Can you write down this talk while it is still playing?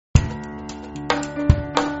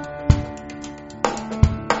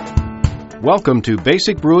Welcome to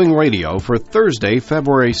Basic Brewing Radio for Thursday,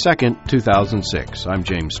 February 2nd, 2006. I'm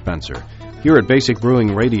James Spencer. Here at Basic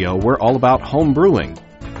Brewing Radio, we're all about home brewing.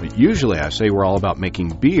 But usually I say we're all about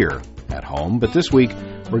making beer at home, but this week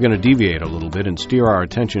we're going to deviate a little bit and steer our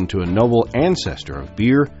attention to a noble ancestor of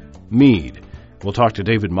beer, mead. We'll talk to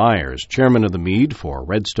David Myers, chairman of the Mead for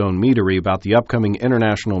Redstone Meadery, about the upcoming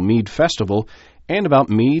International Mead Festival and about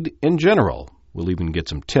mead in general. We'll even get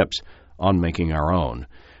some tips on making our own.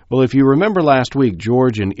 Well, if you remember last week,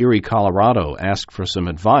 George in Erie, Colorado asked for some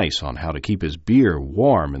advice on how to keep his beer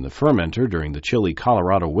warm in the fermenter during the chilly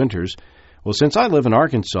Colorado winters. Well, since I live in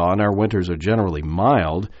Arkansas and our winters are generally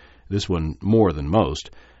mild, this one more than most,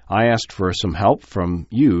 I asked for some help from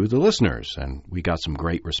you, the listeners, and we got some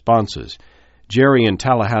great responses. Jerry in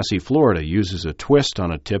Tallahassee, Florida, uses a twist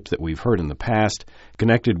on a tip that we've heard in the past,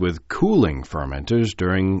 connected with cooling fermenters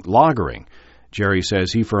during lagering. Jerry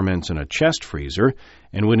says he ferments in a chest freezer,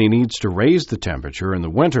 and when he needs to raise the temperature in the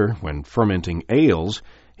winter when fermenting ales,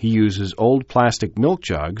 he uses old plastic milk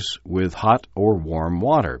jugs with hot or warm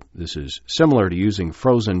water. This is similar to using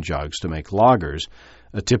frozen jugs to make lagers,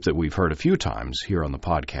 a tip that we've heard a few times here on the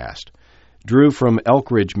podcast. Drew from Elk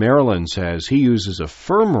Ridge, Maryland, says he uses a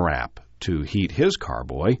firm wrap to heat his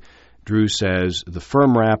carboy. Drew says the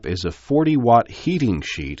firm wrap is a 40-watt heating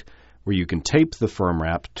sheet where you can tape the firm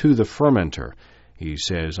wrap to the fermenter. He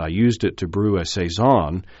says, I used it to brew a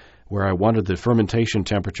Saison where I wanted the fermentation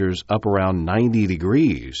temperatures up around 90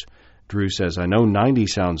 degrees. Drew says, I know 90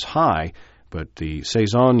 sounds high, but the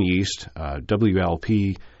Saison yeast,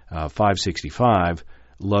 WLP 565,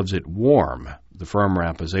 loves it warm. The firm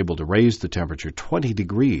wrap is able to raise the temperature 20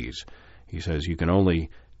 degrees. He says you can only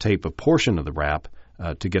tape a portion of the wrap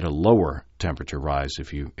to get a lower temperature rise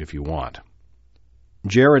if you want.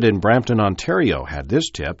 Jared in Brampton, Ontario had this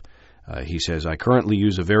tip. He says, I currently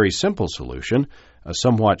use a very simple solution, a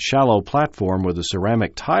somewhat shallow platform with a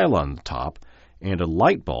ceramic tile on the top and a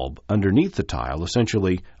light bulb underneath the tile,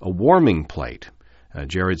 essentially a warming plate.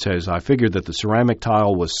 Jared says, I figured that the ceramic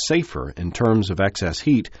tile was safer in terms of excess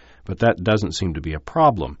heat, but that doesn't seem to be a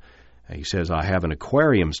problem. He says, I have an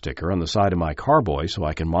aquarium sticker on the side of my carboy so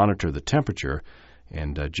I can monitor the temperature.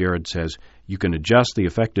 And Jared says, you can adjust the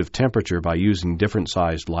effective temperature by using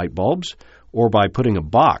different-sized light bulbs or by putting a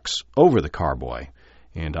box over the carboy.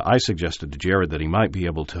 And I suggested to Jared that he might be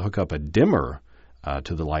able to hook up a dimmer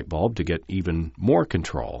to the light bulb to get even more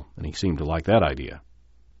control, and he seemed to like that idea.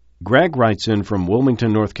 Greg writes in from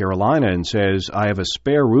Wilmington, North Carolina, and says, I have a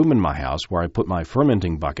spare room in my house where I put my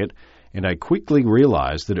fermenting bucket, and I quickly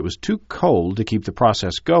realized that it was too cold to keep the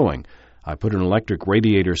process going. I put an electric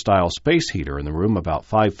radiator-style space heater in the room about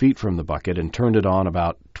 5 feet from the bucket and turned it on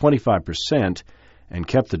about 25% and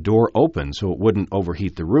kept the door open so it wouldn't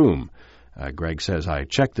overheat the room. Greg says, I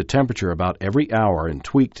checked the temperature about every hour and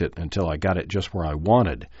tweaked it until I got it just where I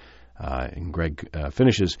wanted. And Greg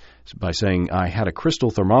finishes by saying, I had a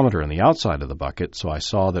crystal thermometer on the outside of the bucket, so I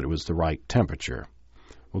saw that it was the right temperature.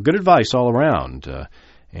 Well, good advice all around.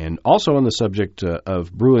 And also on the subject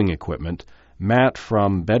of brewing equipment, Matt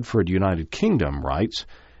from Bedford, United Kingdom, writes,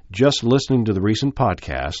 just listening to the recent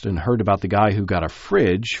podcast and heard about the guy who got a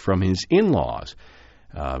fridge from his in-laws.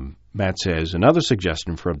 Matt says, another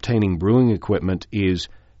suggestion for obtaining brewing equipment is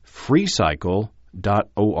freecycle.org.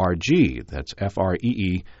 That's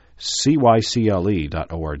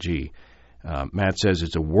FREECYCLE.org. Matt says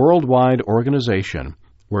it's a worldwide organization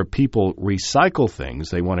where people recycle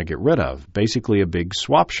things they want to get rid of, basically a big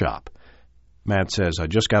swap shop. Matt says, I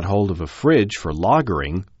just got hold of a fridge for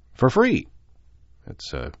lagering for free.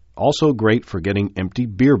 It's also great for getting empty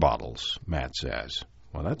beer bottles, Matt says.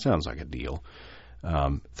 Well, that sounds like a deal.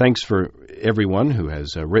 Thanks for everyone who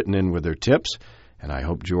has written in with their tips, and I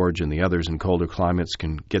hope George and the others in colder climates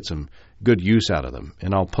can get some good use out of them.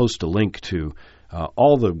 And I'll post a link to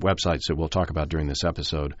all the websites that we'll talk about during this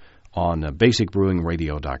episode on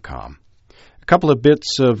basicbrewingradio.com. A couple of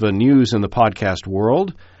bits of news in the podcast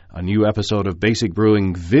world. A new episode of Basic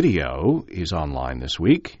Brewing Video is online this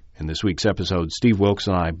week. In this week's episode, Steve Wilkes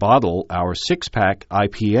and I bottle our six-pack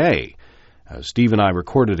IPA. Steve and I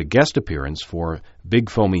recorded a guest appearance for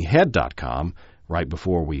BigFoamyHead.com right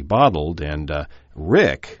before we bottled, and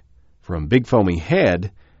Rick from Big Foamy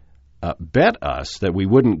Head bet us that we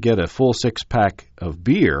wouldn't get a full six-pack of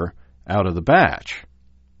beer out of the batch.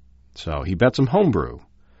 So he bet some homebrew,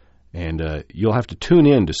 and you'll have to tune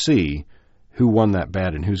in to see who won that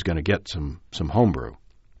bet and who's going to get some homebrew.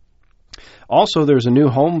 Also, there's a new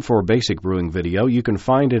home for Basic Brewing Video. You can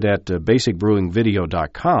find it at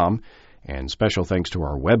basicbrewingvideo.com, and special thanks to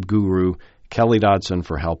our web guru, Kelly Dodson,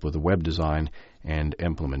 for help with the web design and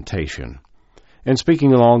implementation. And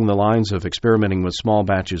speaking along the lines of experimenting with small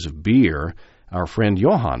batches of beer, our friend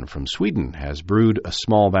Johan from Sweden has brewed a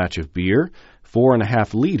small batch of beer,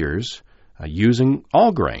 4.5 liters, using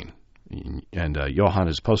all grain. And Johan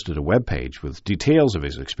has posted a webpage with details of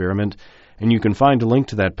his experiment, and you can find a link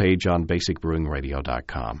to that page on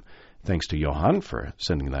basicbrewingradio.com. Thanks to Johan for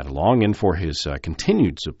sending that along and for his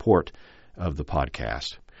continued support of the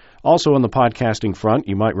podcast. Also on the podcasting front,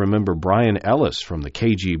 you might remember Brian Ellis from the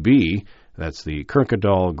KGB. That's the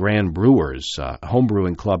Kirkendall Grand Brewers, a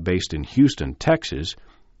homebrewing club based in Houston, Texas.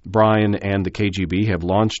 Brian and the KGB have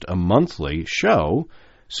launched a monthly show,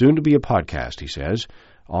 soon to be a podcast, he says,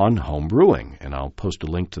 on home brewing, and I'll post a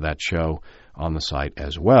link to that show on the site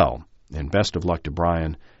as well. And best of luck to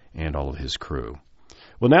Brian and all of his crew.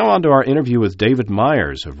 Well, now on to our interview with David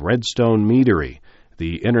Myers of Redstone Meadery.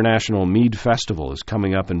 The International Mead Festival is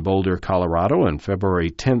coming up in Boulder, Colorado on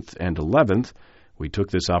February 10th and 11th. We took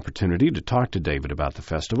this opportunity to talk to David about the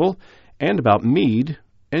festival and about mead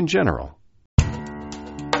in general.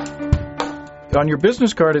 On your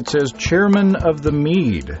business card, it says Chairman of the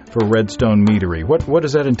Mead for Redstone Meadery. What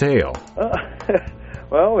does that entail?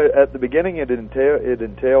 Well, at the beginning, it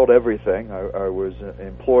entailed everything. I was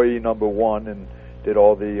employee number one and did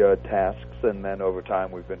all the tasks, and then over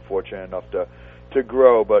time we've been fortunate enough to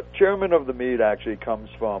grow. But Chairman of the Mead actually comes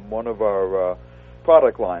from one of our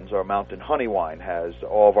product lines. Our Mountain Honey Wine has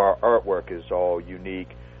all of our artwork is all unique,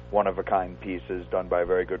 one-of-a-kind pieces done by a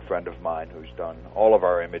very good friend of mine who's done all of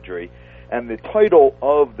our imagery. And the title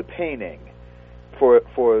of the painting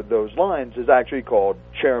for those lines is actually called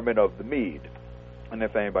Chairman of the Mead. And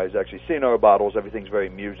if anybody's actually seen our bottles, everything's very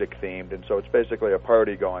music-themed, and so it's basically a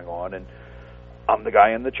party going on, and I'm the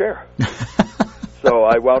guy in the chair. So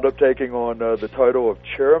I wound up taking on the title of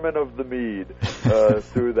Chairman of the Mead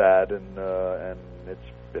through that, and it's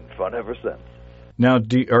been fun ever since. Now,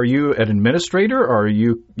 are you an administrator, or are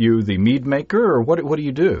you the mead maker, or what do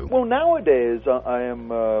you do? Well, nowadays I am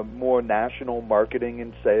more national marketing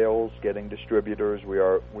and sales, getting distributors. We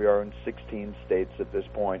are in 16 states at this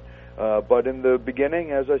point. But in the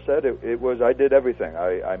beginning, as I said, I did everything.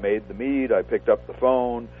 I made the mead, I picked up the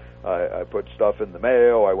phone, I put stuff in the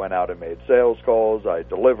mail, I went out and made sales calls, I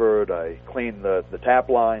delivered, I cleaned the tap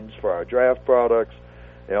lines for our draft products.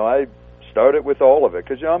 I started with all of it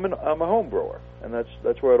because I'm a home brewer, and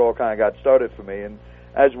that's where it all kind of got started for me. And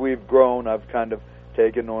as we've grown, I've kind of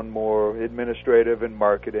taken on more administrative and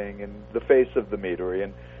marketing and the face of the meadery,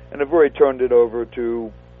 and I've really turned it over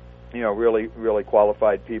to really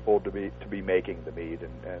qualified people to be making the mead,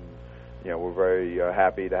 and we're very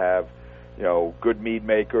happy to have good mead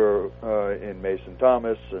maker in Mason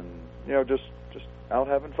Thomas, and just out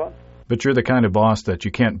having fun. But you're the kind of boss that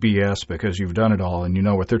you can't BS because you've done it all and you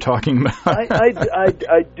know what they're talking about.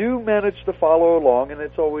 I do manage to follow along, and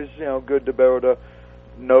it's always good to be able to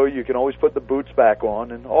know you can always put the boots back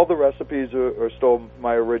on, and all the recipes are still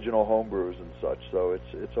my original home brews and such. So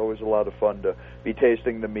it's always a lot of fun to be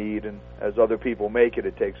tasting the mead, and as other people make it,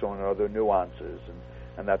 it takes on other nuances,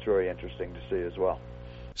 and that's very interesting to see as well.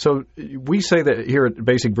 So we say that here at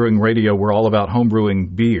Basic Brewing Radio, we're all about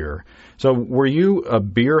homebrewing beer. So were you a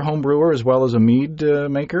beer homebrewer as well as a mead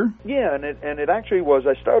maker? Yeah, and it actually was.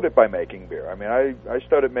 I started by making beer. I mean, I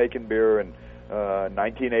started making beer in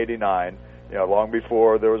 1989. Long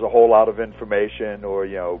before there was a whole lot of information, or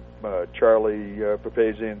Charlie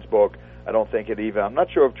Papazian's book. I don't think I'm not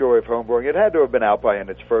sure if Joy of Homebrewing. It had to have been out in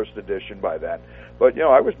its first edition by then. But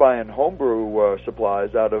I was buying homebrew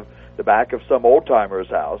supplies out of the back of some old timer's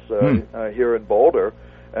house here in Boulder,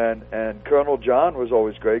 and Colonel John was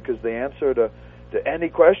always great because the answer to any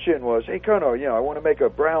question was, "Hey Colonel, I want to make a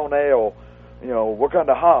brown ale. What kind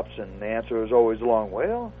of hops?" And the answer was always along,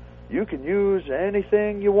 "Well, you can use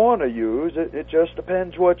anything you want to use. It just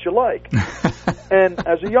depends what you like." And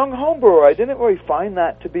as a young homebrewer, I didn't really find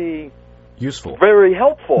that to be useful, very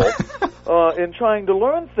helpful in trying to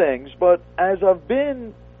learn things. But as I've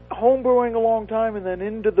been homebrewing a long time and then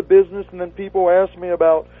into the business, and then people ask me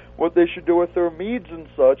about what they should do with their meads and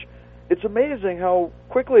such, it's amazing how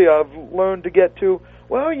quickly I've learned to get to,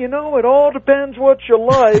 well, it all depends what you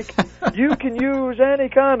like. You can use any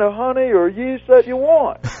kind of honey or yeast that you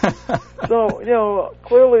want. So,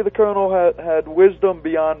 clearly the Colonel had wisdom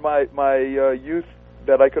beyond my youth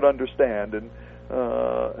that I could understand, and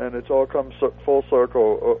it's all come full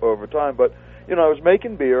circle over time. But, I was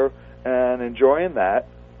making beer and enjoying that,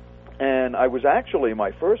 and I was actually, my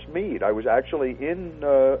first mead, I was actually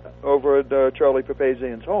over at Charlie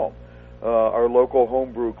Papazian's home. Our local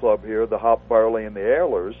homebrew club here, the Hop, Barley, and the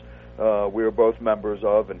Ailers, we were both members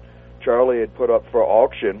of, and Charlie had put up for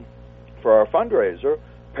auction for our fundraiser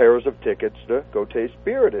pairs of tickets to go taste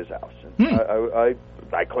beer at his house. And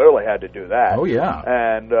I clearly had to do that. Oh yeah.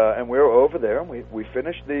 And we were over there, and we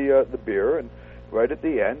finished the beer, and right at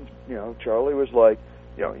the end, Charlie was like,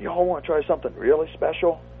 you all want to try something really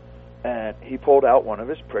special? And he pulled out one of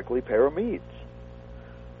his prickly pear meads,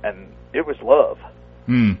 and it was love.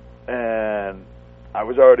 And I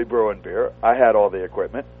was already brewing beer. I had all the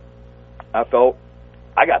equipment. I felt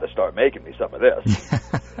I got to start making me some of this.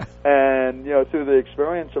 And through the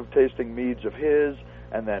experience of tasting meads of his,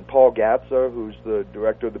 and then Paul Gatzer, who's the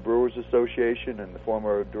director of the Brewers Association and the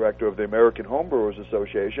former director of the American Homebrewers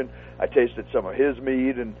Association, I tasted some of his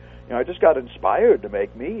mead, and I just got inspired to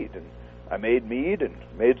make mead. And I made mead and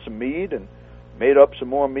made some mead and made up some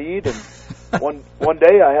more mead. And one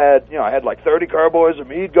day I had like 30 carboys of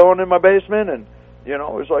mead going in my basement, and it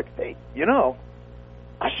was like, hey,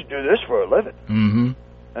 I should do this for a living. Mm-hmm.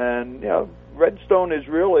 And Redstone is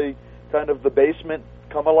really kind of the basement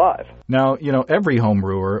come alive. Now, every home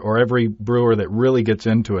brewer or every brewer that really gets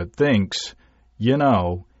into it thinks,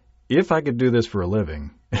 if I could do this for a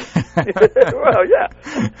living. Well, yeah.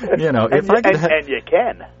 And you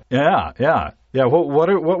can. Yeah.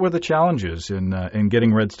 What were the challenges in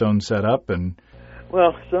getting Redstone set up? And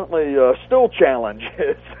well, certainly still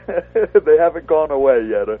challenges. They haven't gone away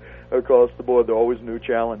yet. Across the board, there are always new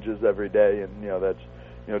challenges every day, and that's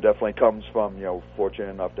definitely comes from fortunate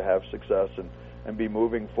enough to have success and be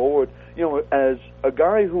moving forward. As a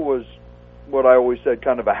guy who was what I always said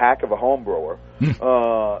kind of a hack of a home brewer,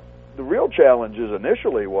 the real challenges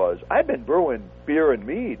initially was I'd been brewing beer and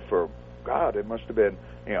mead for, God, it must have been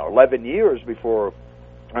 11 years before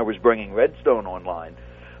I was bringing Redstone online.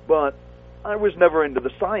 But I was never into the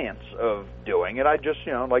science of doing it. I just,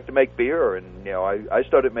 like to make beer, and I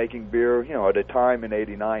started making beer, at a time in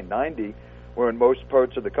 89, 90, where in most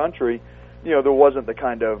parts of the country, there wasn't the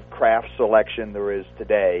kind of craft selection there is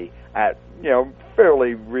today at,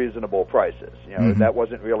 fairly reasonable prices. That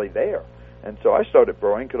wasn't really there. And so I started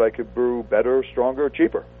brewing because I could brew better, stronger,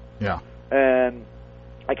 cheaper. Yeah. And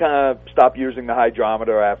I kind of stopped using the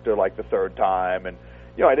hydrometer after like the third time, and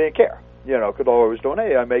I didn't care. Because all I was doing,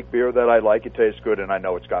 hey, I make beer that I like, it tastes good, and I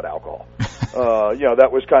know it's got alcohol. That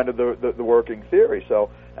was kind of the working theory. So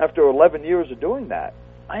after 11 years of doing that,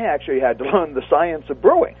 I actually had to learn the science of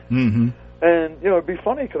brewing. Mm-hmm. And it'd be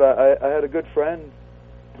funny because I had a good friend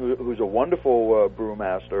who's a wonderful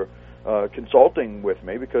brewmaster consulting with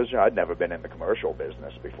me because I'd never been in the commercial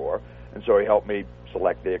business before, and so he helped me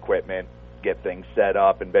select the equipment, get things set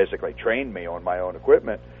up, and basically trained me on my own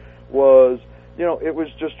equipment. It was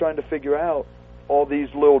just trying to figure out all these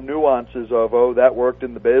little nuances of, that worked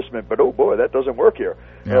in the basement, but oh boy, that doesn't work here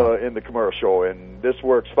in the commercial, and this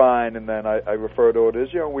works fine. And then I refer to it as,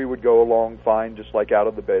 we would go along fine just like out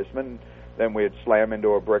of the basement, and then we'd slam into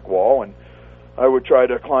a brick wall, and I would try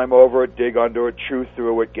to climb over it, dig under it, chew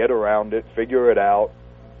through it, get around it, figure it out,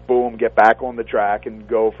 boom, get back on the track and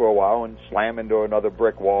go for a while and slam into another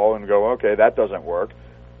brick wall and go, okay, that doesn't work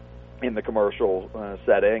in the commercial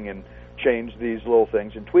setting, and change these little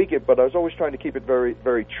things and tweak it. But I was always trying to keep it very,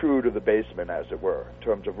 very true to the basement, as it were, in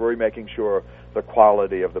terms of really making sure the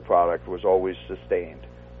quality of the product was always sustained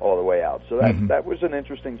all the way out. So that was an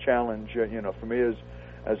interesting challenge, for me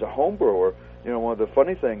as a home brewer. One of the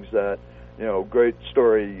funny things that, great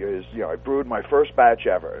story is, I brewed my first batch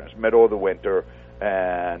ever. It was middle of the winter,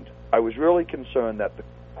 and I was really concerned that the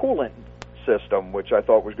coolant system, which I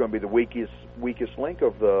thought was going to be the weakest link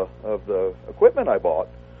of the equipment I bought,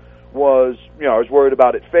 was, I was worried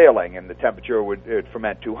about it failing, and the temperature would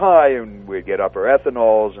ferment too high, and we'd get upper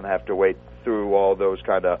ethanols and have to wait through all those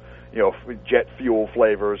kind of, jet fuel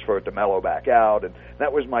flavors for it to mellow back out, and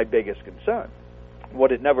that was my biggest concern.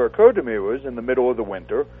 What had never occurred to me was, in the middle of the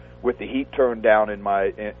winter, with the heat turned down in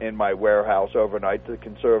my warehouse overnight to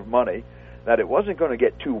conserve money, that it wasn't going to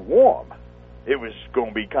get too warm. It was going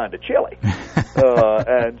to be kind of chilly.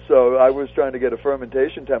 And so I was trying to get a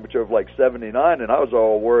fermentation temperature of like 79, and I was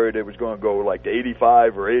all worried it was going to go like to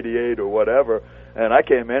 85 or 88 or whatever. And I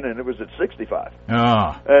came in, and it was at 65.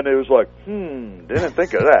 Ah. And it was like, didn't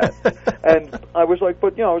think of that. And I was like,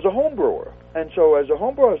 but, I was a home brewer. And so as a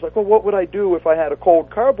home brewer, I was like, well, what would I do if I had a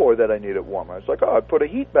cold carboy that I needed warmer? I was like, I'd put a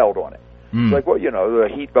heat belt on it. It's like, well, the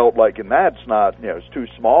heat belt like in that's not, it's too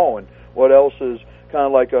small. And what else is kind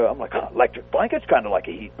of like I'm like, electric blanket's kind of like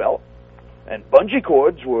a heat belt. And bungee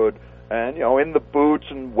cords would, and, in the boots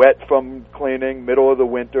and wet from cleaning, middle of the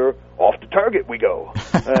winter, off to Target we go.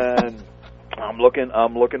 And I'm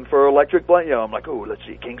looking for electric blend. I'm like, oh, let's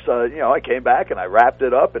see, king size. I came back and I wrapped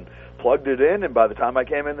it up and plugged it in, and by the time I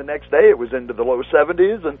came in the next day, it was into the low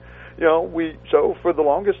 70s. And so for the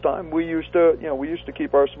longest time, we used to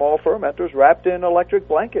keep our small fermenters wrapped in electric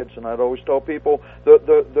blankets, and I'd always tell people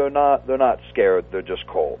they're not scared, they're just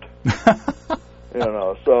cold.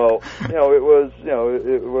 So it was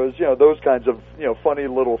those kinds of funny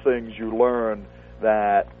little things you learn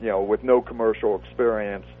that with no commercial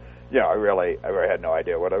experience. I really had no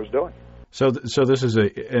idea what I was doing. So this is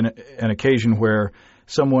an occasion where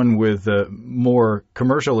someone with more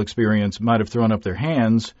commercial experience might have thrown up their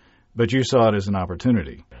hands, but you saw it as an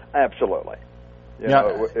opportunity. Absolutely.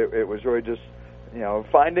 It was really just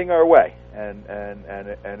finding our way, and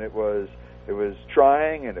it was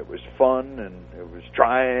trying, and it was fun, and it was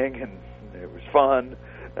trying, and it was fun,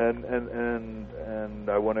 and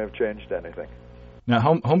I wouldn't have changed anything. Now,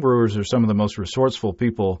 homebrewers are some of the most resourceful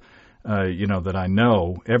people, that I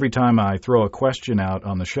know. Every time I throw a question out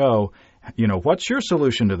on the show, what's your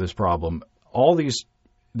solution to this problem? All these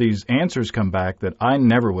answers come back that I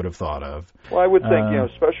never would have thought of. Well, I would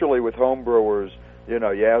think, especially with homebrewers, you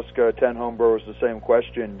ask 10 homebrewers the same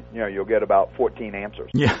question, you'll get about 14 answers.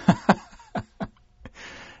 Yeah.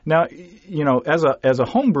 Now, as a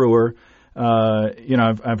homebrewer,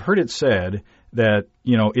 I've heard it said that,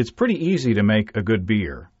 it's pretty easy to make a good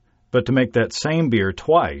beer, but to make that same beer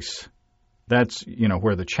twice, that's,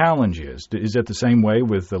 where the challenge is. Is it the same way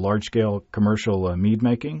with the large-scale commercial mead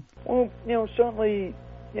making? Well, certainly,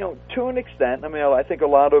 to an extent. I mean, I think a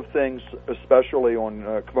lot of things, especially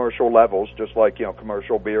on commercial levels, just like,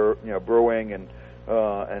 commercial beer, brewing and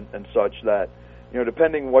such, that,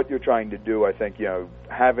 depending what you're trying to do, I think,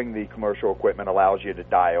 having the commercial equipment allows you to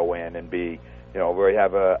dial in and be, really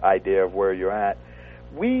have an idea of where you're at.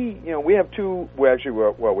 We have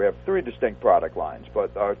we have three distinct product lines,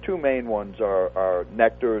 but our two main ones are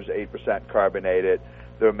Nectars, 8% carbonated.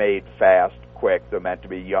 They're made fast, quick. They're meant to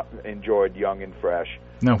be enjoyed young and fresh.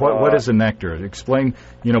 Now, what is a nectar? Explain.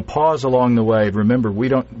 Pause along the way. Remember, we're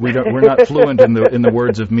not fluent in the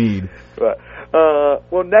words of mead. But,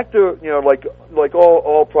 well, nectar, like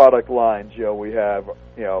all product lines, we have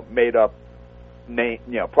made up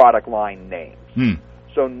product line names.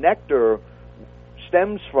 So nectar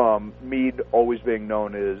stems from mead always being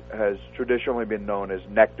has traditionally been known as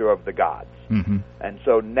nectar of the gods. Mm-hmm. And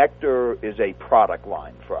so nectar is a product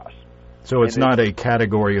line for us. So it's not a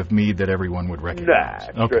category of mead that everyone would recognize.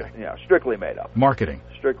 Nah, okay. Strictly made up. Marketing.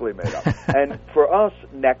 Strictly made up. And for us,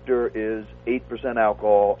 nectar is 8%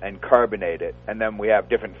 alcohol and carbonated, and then we have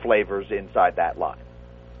different flavors inside that line.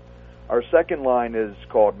 Our second line is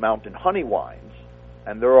called Mountain Honey Wines,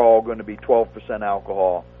 and they're all going to be 12%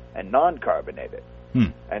 alcohol and non-carbonated.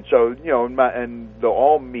 And so, and they're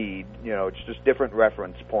all mead, it's just different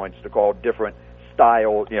reference points to call different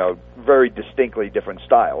style, very distinctly different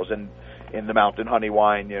styles. And in the Mountain Honey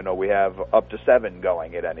Wine, we have up to 7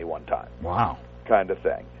 going at any one time. Wow. Kind of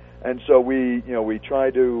thing. And so we try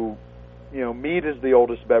to, mead is the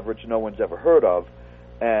oldest beverage no one's ever heard of.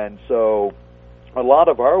 And so a lot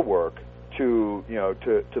of our work to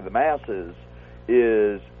the masses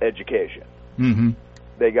is education. Mm-hmm.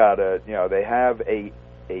 They have a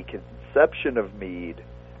conception of mead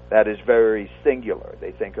that is very singular.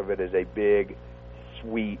 They think of it as a big,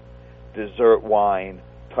 sweet dessert wine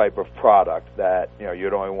type of product that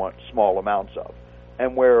you'd only want small amounts of.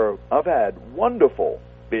 And where I've had wonderful,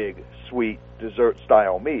 big, sweet dessert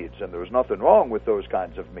style meads, and there's nothing wrong with those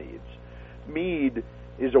kinds of meads. Mead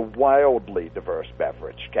is a wildly diverse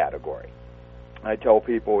beverage category. I tell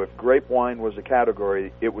people if grape wine was a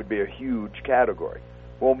category, it would be a huge category.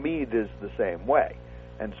 Well, mead is the same way.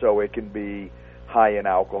 And so it can be high in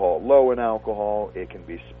alcohol, low in alcohol, it can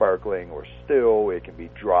be sparkling or still, it can be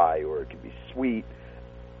dry or it can be sweet,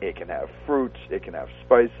 it can have fruits, it can have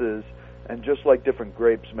spices, and just like different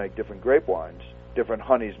grapes make different grape wines, different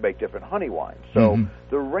honeys make different honey wines. So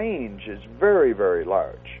the range is very, very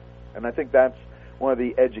large. And I think that's one of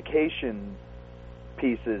the education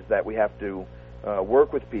pieces that we have to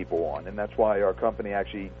work with people on, and that's why our company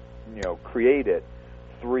actually created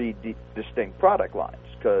 3 distinct product lines,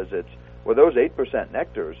 because those 8%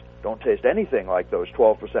 nectars don't taste anything like those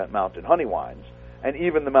 12% Mountain Honey Wines, and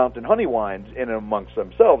even the Mountain Honey Wines in and amongst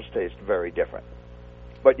themselves taste very different.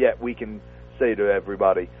 But yet we can say to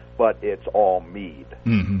everybody, but it's all mead.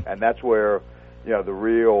 Mm-hmm. And that's where the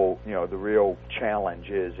real challenge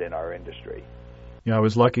is in our industry. Yeah, I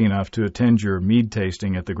was lucky enough to attend your mead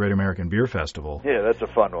tasting at the Great American Beer Festival. Yeah, that's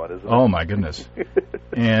a fun one, isn't it? Oh, my goodness.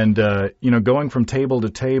 And, going from table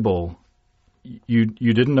to table, you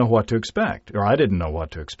didn't know what to expect, or I didn't know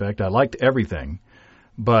what to expect. I liked everything.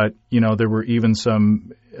 but there were even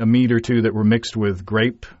a mead or two that were mixed with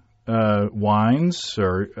grape wines,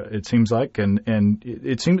 or it seems like, and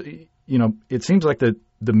it seems like the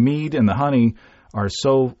mead and the honey are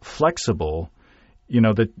so flexible,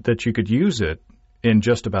 that you could use it in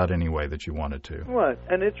just about any way that you wanted to. Right,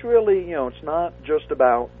 and it's really, it's not just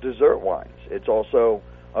about dessert wines. It's also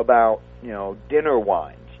about, dinner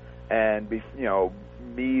wines and,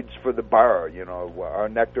 meads for the bar. Our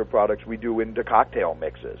nectar products we do into cocktail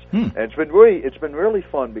mixes. And it's been really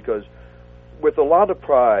fun because with a lot of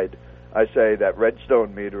pride, I say that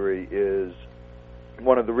Redstone Meadery is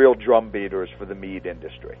one of the real drum beaters for the mead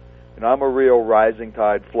industry. I'm a real rising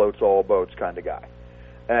tide floats all boats kind of guy.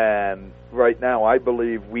 And right now I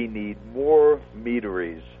believe we need more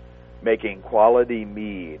meaderies making quality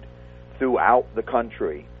mead throughout the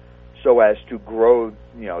country so as to grow,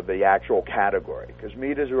 the actual category. Because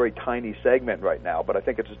mead is a very tiny segment right now, but I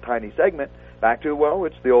think it's a tiny segment back to,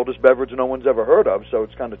 it's the oldest beverage no one's ever heard of, so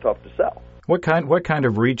it's kind of tough to sell. What kind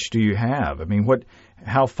of reach do you have? I mean,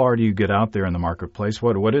 how far do you get out there in the marketplace?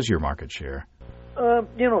 What is your market share?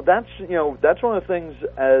 That's one of the things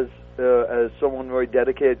as someone very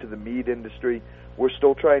dedicated to the mead industry, we're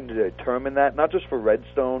still trying to determine that, not just for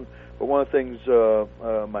Redstone, but one of the things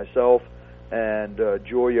myself and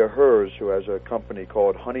Julia Hers, who has a company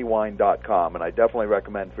called honeywine.com, and I definitely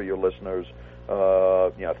recommend for your listeners,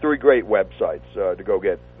 3 great websites to go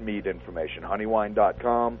get mead information: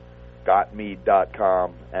 honeywine.com,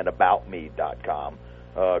 gotmead.com, and aboutmead.com.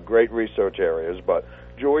 Great research areas. But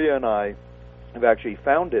Julia and I have actually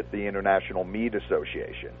founded the International Mead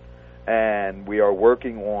Association, and we are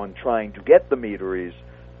working on trying to get the meaderies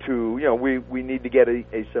to, we need to get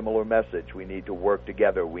a similar message. We need to work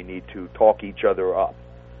together. We need to talk each other up.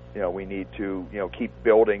 We need to, keep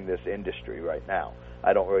building this industry right now.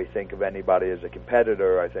 I don't really think of anybody as a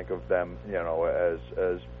competitor. I think of them,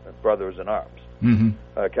 as brothers in arms,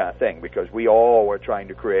 kind of thing, because we all are trying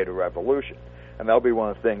to create a revolution. And that'll be one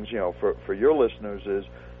of the things, for your listeners is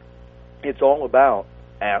it's all about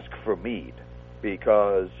ask for mead,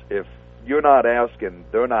 because if you're not asking,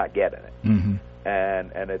 they're not getting it.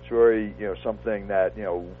 And it's very, something that,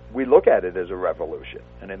 we look at it as a revolution.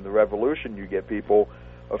 And in the revolution, you get people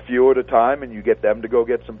a few at a time, and you get them to go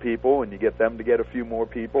get some people, and you get them to get a few more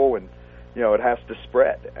people, and, it has to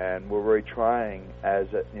spread. And we're really trying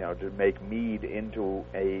to make mead into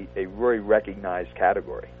a very recognized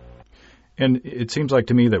category. And it seems like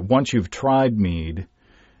to me that once you've tried mead,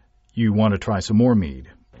 you want to try some more mead.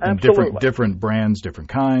 Absolutely. And different brands, different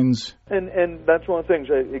kinds. And that's one of the things,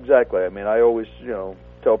 exactly. I mean, I always,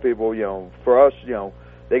 tell people, for us,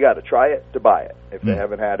 they got to try it to buy it if they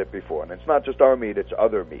haven't had it before. And it's not just our mead, it's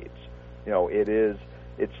other meads.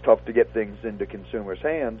 It's tough to get things into consumers'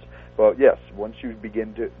 hands, but yes, once you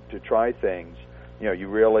begin to try things, you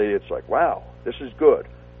really, it's like, wow, this is good.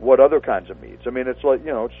 What other kinds of meads? I mean, it's like,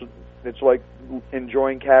 it's like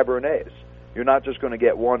enjoying Cabernets. You're not just going to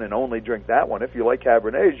get one and only drink that one. If you like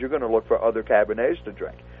Cabernets, you're going to look for other Cabernets to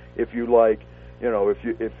drink. If you like,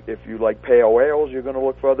 if you like pale ales, you're going to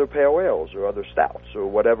look for other pale ales or other stouts or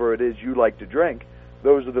whatever it is you like to drink.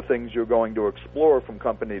 Those are the things you're going to explore from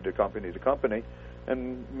company to company to company,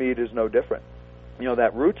 and mead is no different.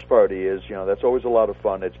 That roots party is, that's always a lot of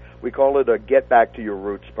fun. We call it a get back to your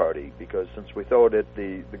roots party, because since we throw it at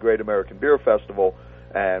the Great American Beer Festival,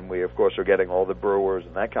 and we, of course, are getting all the brewers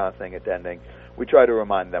and that kind of thing attending, we try to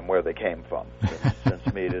remind them where they came from,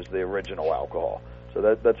 since mead is the original alcohol.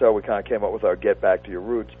 So that's how we kind of came up with our Get Back to Your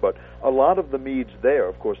Roots. But a lot of the meads there,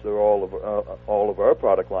 of course, they're all of our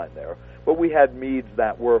product line there, but we had meads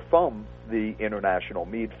that were from the International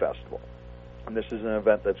Mead Festival. And this is an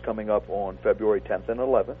event that's coming up on February 10th and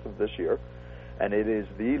 11th of this year, and it is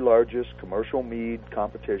the largest commercial mead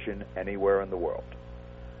competition anywhere in the world.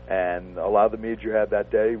 And a lot of the meads you had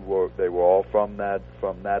that day were all from that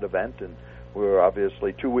event, and we're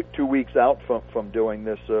obviously two weeks out from doing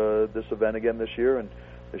this event again this year. And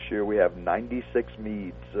this year we have 96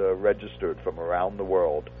 meads registered from around the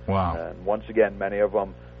world. Wow! And once again, many of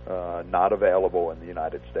them not available in the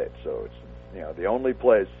United States. So it's the only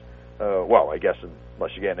place. Well, I guess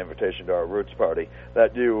unless you get an invitation to our Roots Party,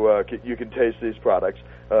 that you can taste these products.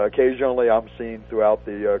 Occasionally, I'm seen throughout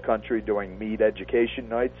the country doing mead education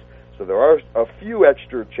nights, so there are a few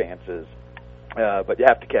extra chances, but you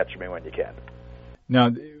have to catch me when you can. Now,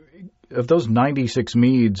 of those 96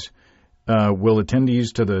 meads, will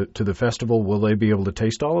attendees to the festival, will they be able to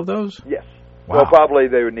taste all of those? Yes. Wow. Well, probably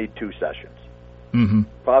they would need 2 sessions. Mm-hmm.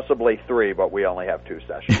 Possibly 3, but we only have 2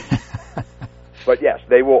 sessions. But yes,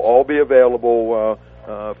 they will all be available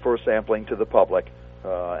for sampling to the public.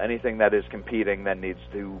 Anything that is competing then needs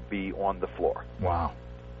to be on the floor. Wow.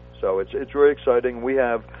 So it's really exciting. We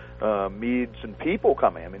have meads and people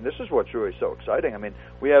coming. I mean, this is what's really so exciting. I mean,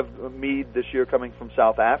 we have mead this year coming from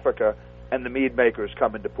South Africa, and the mead makers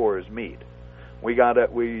coming to pour his mead. We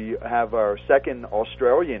have our second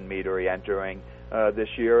Australian meadery entering this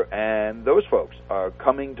year, and those folks are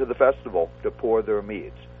coming to the festival to pour their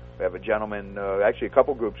meads. We have a gentleman, actually a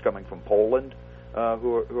couple groups coming from Poland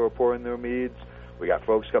who are pouring their meads. We got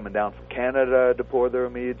folks coming down from Canada to pour their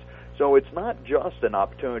meads. So it's not just an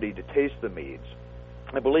opportunity to taste the meads.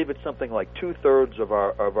 I believe it's something like 2/3 of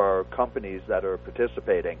our companies that are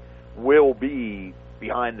participating will be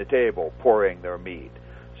behind the table pouring their mead.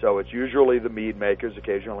 So it's usually the mead makers.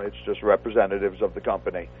 Occasionally it's just representatives of the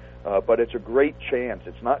company. But it's a great chance.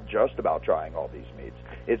 It's not just about trying all these meads.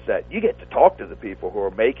 It's that you get to talk to the people who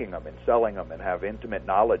are making them and selling them and have intimate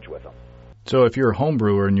knowledge with them. So if you're a home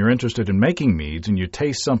brewer and you're interested in making meads and you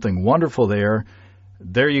taste something wonderful there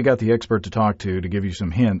you got the expert to talk to give you some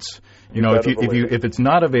hints. You know, if it's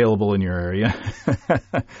not available in your area,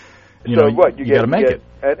 you got to make it.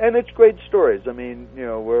 And it's great stories. I mean, you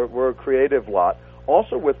know, we're a creative lot.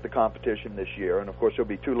 Also with the competition this year, and of course it'll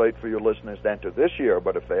be too late for your listeners to enter this year,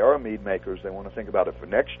 but if they are mead makers, they want to think about it for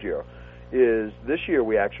next year, is this year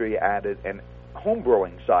we actually added an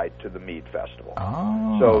homebrewing side to the Mead Festival.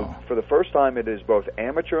 Oh. So for the first time it is both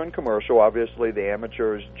amateur and commercial. Obviously the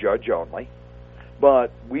amateurs judge only.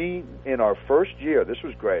 But we, in our first year, this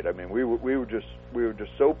was great. I mean, we were just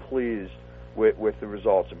so pleased with the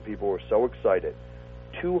results, and people were so excited.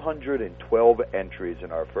 212 entries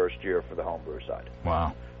in our first year for the homebrew side.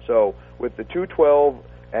 Wow. So with the 212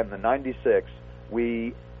 and the 96,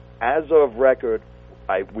 we, as of record,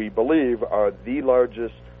 we believe are the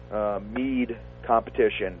largest mead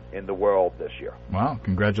competition in the world this year. Wow!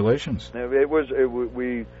 Congratulations.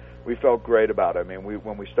 We felt great about it. I mean,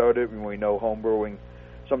 when we started, we know homebrewing,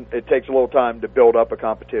 it takes a little time to build up a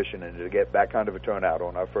competition, and to get that kind of a turnout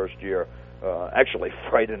on our first year actually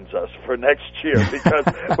frightens us for next year, because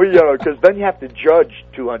because then you have to judge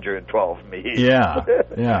 212 meads. Yeah.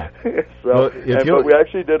 So, but we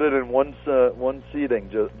actually did it in one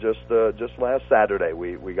seating just last Saturday.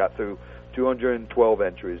 We got through 212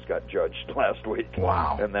 entries, got judged last week.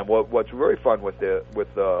 Wow. And then what's very fun with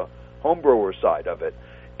the homebrewer side of it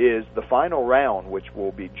is the final round, which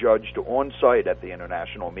will be judged on site at the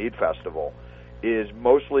International Mead Festival, is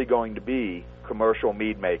mostly going to be commercial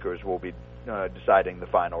mead makers will be deciding the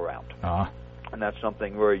final round. And that's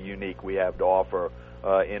something very unique we have to offer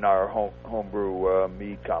in our homebrew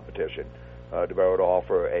mead competition, to be able to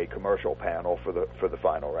offer a commercial panel for the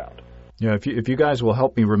final round. Yeah, if you guys will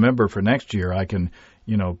help me remember for next year, I can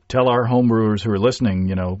tell our homebrewers who are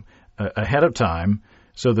listening ahead of time,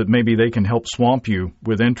 so that maybe they can help swamp you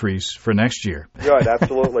with entries for next year. Right,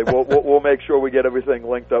 absolutely. We'll make sure we get everything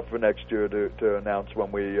linked up for next year to announce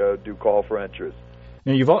when we do call for entries.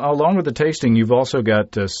 Now, along with the tasting, you've also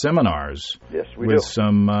got seminars. Yes, we with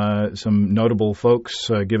do. some notable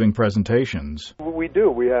folks giving presentations. We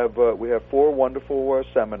do. We have 4 wonderful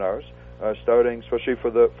seminars, starting especially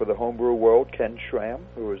for the homebrew world. Ken Schramm,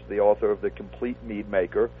 who is the author of The Complete Mead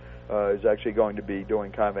Maker, is actually going to be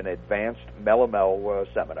doing kind of an advanced Melomel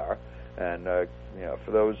seminar. And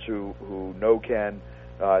for those who know Ken,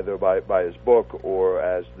 either by his book or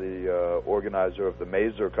as the organizer of the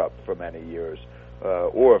Mazer Cup for many years,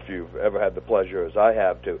 or if you've ever had the pleasure, as I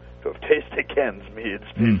have, to have tasted Ken's meads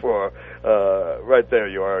before, right there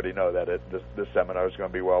you already know that this seminar is going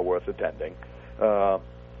to be well worth attending.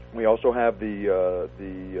 We also have the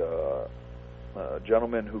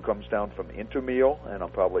gentleman who comes down from Intermeal, and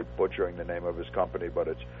I'm probably butchering the name of his company, but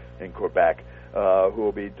it's in Quebec, who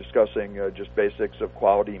will be discussing just basics of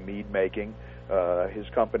quality mead making. His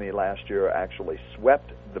company last year actually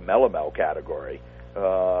swept the Melomel category,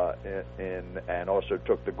 and also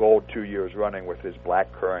took the gold 2 years running with his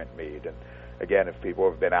black currant mead. And again, if people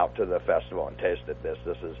have been out to the festival and tasted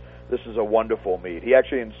this is a wonderful mead. He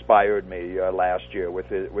actually inspired me last year with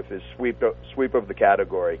his sweep of the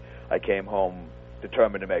category. I came home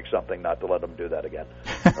determined to make something, not to let him do that again.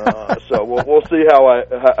 So we'll see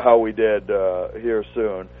how we did here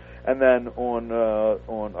soon. And then on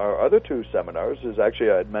our other 2 seminars is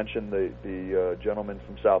actually, I had mentioned the gentleman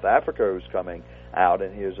from South Africa who's coming out,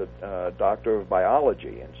 and he is a doctor of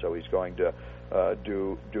biology, and so he's going to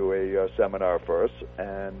do a seminar first,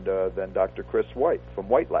 and then Dr. Chris White from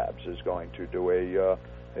White Labs is going to do a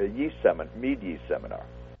mead yeast seminar.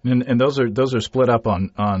 And those are split up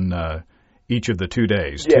on each of the 2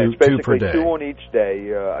 days. Yeah, it's basically 2 per day. 2 on each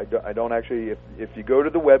day. I don't actually. If you go to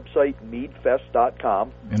the website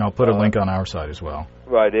meadfest.com, and I'll put a link on our site as well.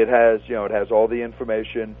 Right, it has all the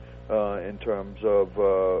information in terms of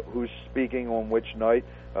who's speaking on which night.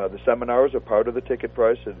 The seminars are part of the ticket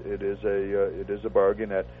price. It is a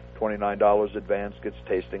bargain. At $29 advance gets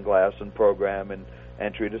tasting glass and program and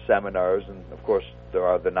entry to seminars, and of course there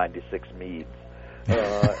are the 96 meads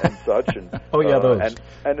and such. And those.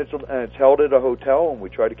 And it's held at a hotel, and we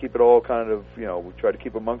try to keep it all kind of we try to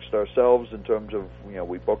keep amongst ourselves in terms of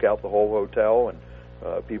we book out the whole hotel,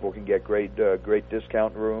 and people can get great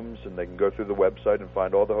discount rooms, and they can go through the website and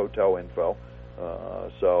find all the hotel info.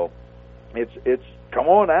 So it's come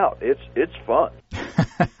on out. It's fun.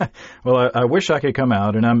 Well, I wish I could come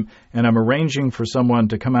out, and I'm arranging for someone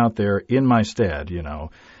to come out there in my stead,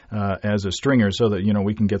 as a stringer, so that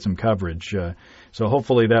we can get some coverage. So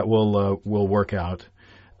hopefully that will work out.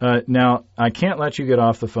 Now, I can't let you get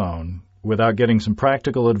off the phone without getting some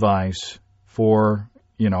practical advice for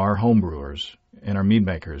our home brewers and our mead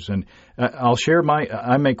makers. And I'll share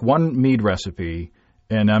I make one mead recipe.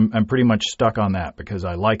 And I'm pretty much stuck on that because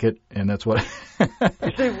I like it, and that's what.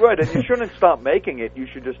 You see, right, and you shouldn't stop making it. You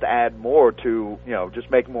should just add more to,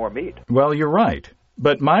 just make more meat. Well, you're right.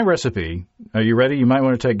 But my recipe, are you ready? You might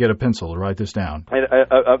want to get a pencil to write this down. And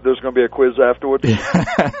there's going to be a quiz afterwards?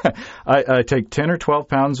 I take 10 or 12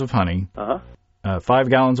 pounds of honey, 5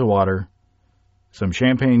 gallons of water, some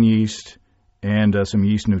champagne yeast, and some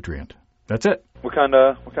yeast nutrient. That's it. What kind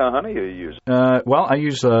of honey are you using? Well,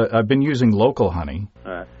 I've been using local honey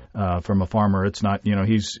Right. From a farmer. It's not,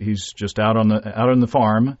 he's just out on the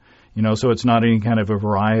farm, so it's not any kind of a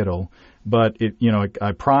varietal. But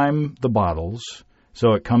I prime the bottles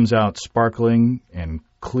so it comes out sparkling and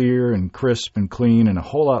clear and crisp and clean and a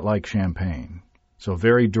whole lot like champagne. So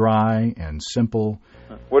very dry and simple.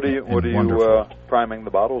 What are you priming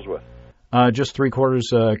the bottles with? Just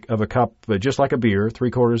 3/4 of a cup, just like a beer,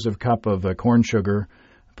 3/4 of a cup of corn sugar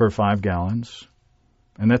per 5 gallons,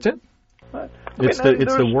 and that's it. Right. It's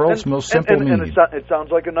the world's most simple mead. And it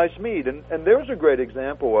sounds like a nice mead, and there's a great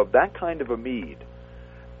example of that kind of a mead.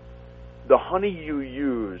 The honey you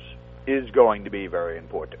use is going to be very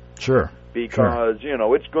important. Sure. Because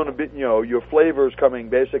it's going to be your flavors coming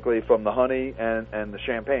basically from the honey and the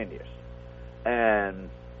champagne yeast, and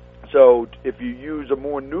so if you use a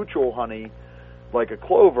more neutral honey like a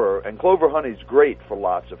clover, and clover honey is great for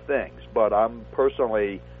lots of things, but I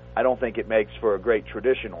don't think it makes for a great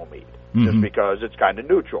traditional mead, just because it's kind of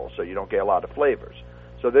neutral, so you don't get a lot of flavors.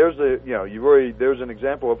 So there's there's an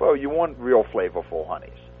example of you want real flavorful honeys.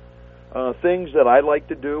 Things that I like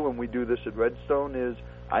to do, and we do this at Redstone, is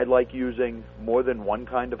I like using more than one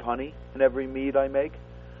kind of honey in every mead I make.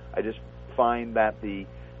 I just find that the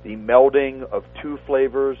melding of two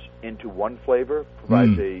flavors into one flavor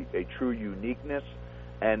provides a true uniqueness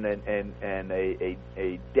and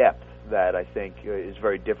a depth that I think is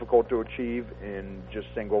very difficult to achieve in just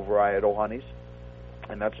single varietal honeys.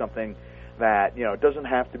 And that's something that, it doesn't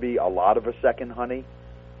have to be a lot of a second honey.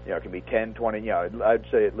 It can be 10, 20, I'd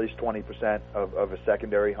say at least 20% of a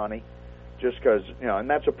secondary honey, just because, and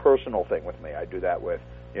that's a personal thing with me. I do that with,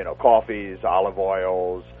 coffees, olive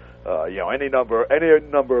oils, any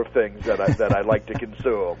number of things that I like to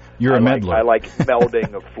consume. You're a meddler. I like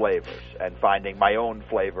melding of flavors and finding my own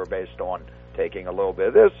flavor based on taking a little bit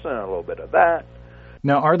of this and a little bit of that.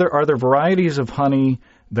 Now, are there varieties of honey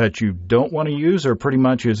that you don't want to use, or pretty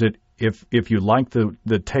much is it if you like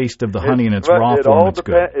the taste of the honey in its raw form, it's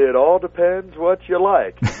good? It all depends what you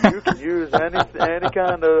like. You can use any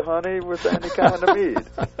kind of honey with any kind of mead.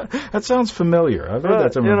 That sounds familiar. I've heard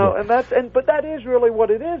that somewhere. But that is really what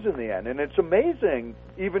it is in the end, and it's amazing.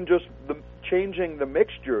 Even just changing the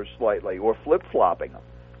mixtures slightly or flip flopping them.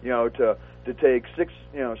 To take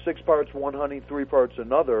six parts one honey, 3 parts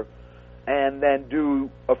another, and then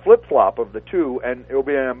do a flip-flop of the two, and it'll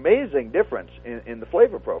be an amazing difference in the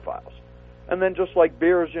flavor profiles. And then just like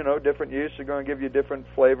beers, different yeasts are going to give you different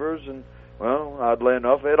flavors, and, well, oddly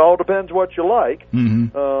enough, it all depends what you like.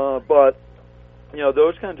 But,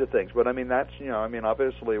 those kinds of things. But, that's,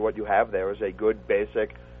 obviously what you have there is a good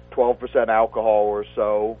basic 12% alcohol or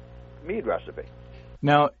so mead recipe.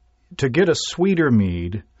 Now, to get a sweeter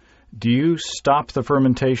mead, do you stop the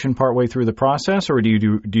fermentation partway through the process, or do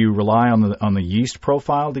you rely on the yeast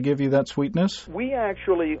profile to give you that sweetness? We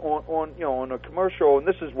actually on a commercial, and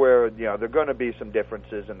this is where there are going to be some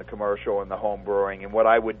differences in the commercial and the home brewing, and what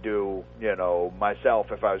I would do myself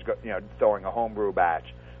if I was throwing a homebrew batch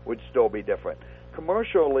would still be different.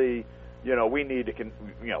 Commercially, we need to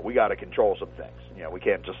we got to control some things. We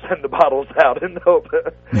can't just send the bottles out and hope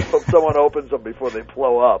someone opens them before they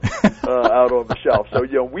blow up out on the shelf. So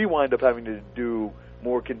we wind up having to do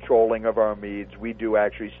more controlling of our meads. We do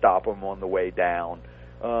actually stop them on the way down.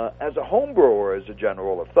 As a home brewer, as a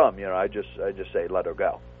general of thumb, I just say let her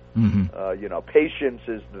go. Mm-hmm. Patience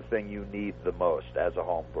is the thing you need the most as a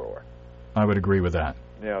home brewer. I would agree with that.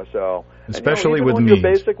 So especially even with on meads.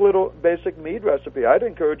 Your basic mead recipe, I'd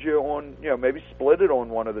encourage you on maybe split it on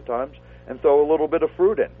one of the times and throw a little bit of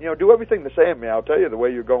fruit in. Do everything the same. I'll tell you the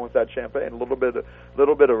way you're going with that champagne. A little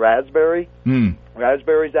bit of raspberry,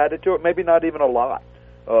 raspberries added to it. Maybe not even a lot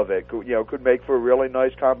of it. Could make for a really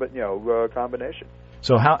nice combination.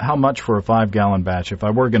 So how much for a 5-gallon batch if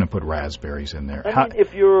I were going to put raspberries in there? I mean,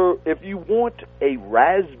 if you want a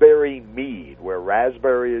raspberry mead where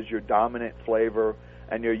raspberry is your dominant flavor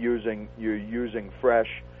and you're using fresh,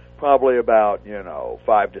 probably about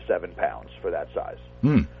 5 to 7 pounds for that size.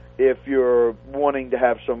 If you're wanting to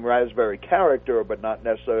have some raspberry character but not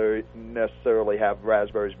necessarily have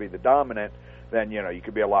raspberries be the dominant, then you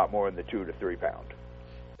could be a lot more in the 2 to 3 pound.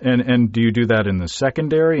 And do you do that in the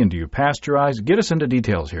secondary, and do you pasteurize? Get us into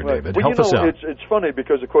details here, David. Well, Help us out. It's funny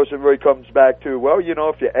because, of course, it really comes back to,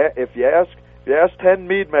 if you ask 10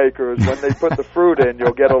 mead makers when they put the fruit in,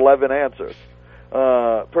 you'll get 11 answers.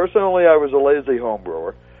 Personally, I was a lazy home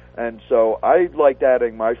brewer, and so I liked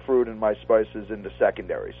adding my fruit and my spices into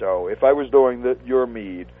secondary. So if I was doing your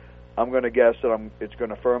mead, I'm going to guess that it's going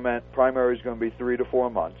to ferment. Primary is going to be 3 to 4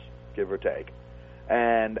 months, give or take.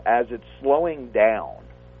 And as it's slowing down,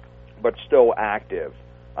 but still active,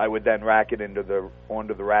 I would then rack it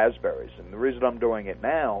onto the raspberries. And the reason I'm doing it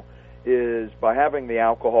now is by having the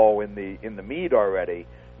alcohol in the mead already.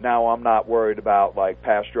 Now I'm not worried about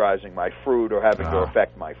pasteurizing my fruit or having to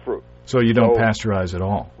affect my fruit. So you don't pasteurize at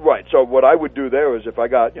all. Right. So what I would do there is if I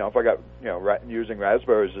got using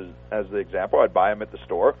raspberries as the example, I'd buy them at the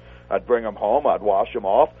store. I'd bring them home. I'd wash them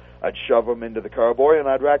off. I'd shove them into the carboy and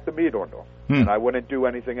I'd rack the mead onto them. And I wouldn't do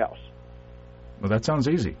anything else. Well, that sounds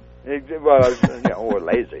easy. Well, or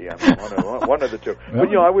lazy. I mean, one of the two.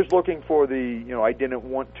 But I was looking for I didn't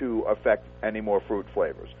want to affect any more fruit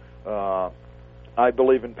flavors. I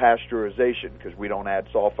believe in pasteurization because we don't add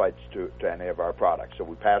sulfites to any of our products. So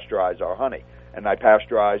we pasteurize our honey, and I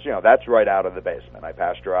pasteurize. That's right out of the basement. I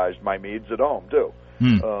pasteurized my meads at home too,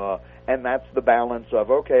 and that's the balance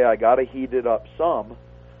of I got to heat it up some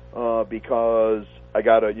because I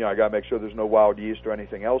got to make sure there's no wild yeast or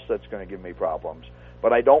anything else that's going to give me problems.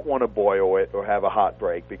 But I don't want to boil it or have a hot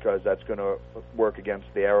break because that's going to work against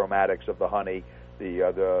the aromatics of the honey.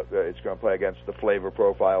 It's going to play against the flavor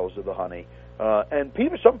profiles of the honey. And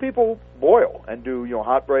some people boil and do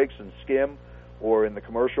hot breaks and skim, or in the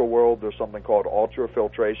commercial world there's something called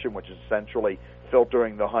ultrafiltration, which is essentially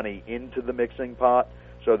filtering the honey into the mixing pot.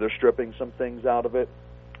 So they're stripping some things out of it.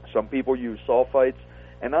 Some people use sulfites,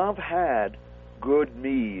 and I've had good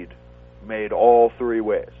mead made all 3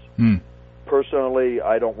 ways. Personally,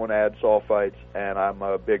 I don't want to add sulfites, and I'm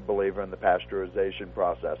a big believer in the pasteurization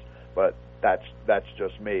process. But that's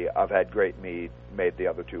just me. I've had great mead made the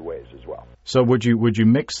other 2 ways as well. So would you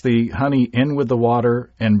mix the honey in with the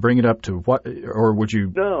water and bring it up to what, or would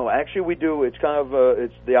you? No, actually we do. It's kind of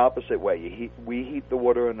it's the opposite way. We heat the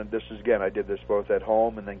water, and this is again I did this both at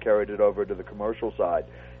home and then carried it over to the commercial side.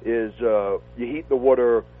 You heat the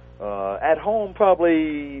water. At home,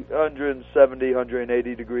 probably 170,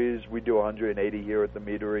 180 degrees. We do 180 here at the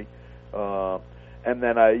meadery. And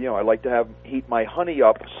then I like to heat my honey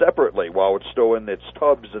up separately while it's still in its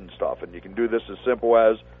tubs and stuff. And you can do this as simple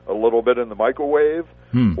as a little bit in the microwave,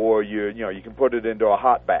 or you can put it into a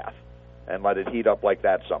hot bath and let it heat up like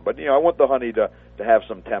that some. But I want the honey to have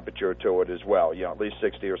some temperature to it as well. At least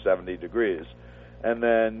 60 or 70 degrees. And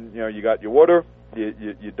then you got your water.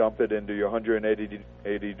 You dump it into your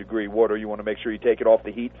 180 degree water. You want to make sure you take it off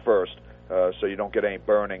the heat first, so you don't get any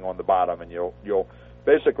burning on the bottom, and you'll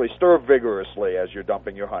basically stir vigorously as you're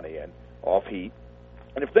dumping your honey in off heat.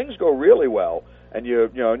 And if things go really well, and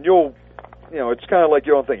it's kind of like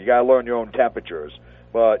your own thing. You got to learn your own temperatures,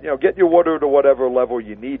 but get your water to whatever level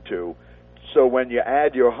you need to. So when you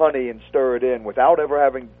add your honey and stir it in without ever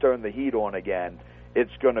having to turn the heat on again,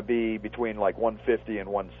 it's going to be between 150 and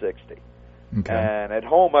 160. Okay. And at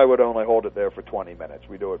home, I would only hold it there for 20 minutes.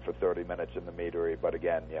 We do it for 30 minutes in the meadery, but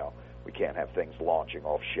again, we can't have things launching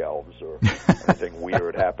off shelves or anything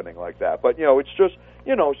weird happening like that. But, it's just,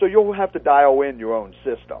 so you'll have to dial in your own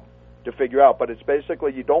system to figure out. But it's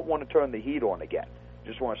basically you don't want to turn the heat on again.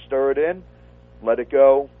 You just want to stir it in, let it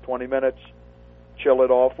go, 20 minutes, chill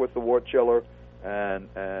it off with the wort chiller, and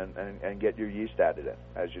get your yeast added in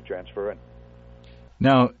as you transfer in.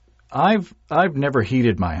 Now, I've never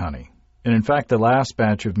heated my honey. And in fact, the last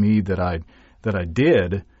batch of mead that I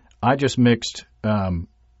did, I just mixed. I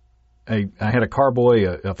had a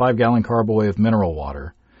 5-gallon carboy of mineral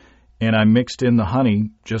water, and I mixed in the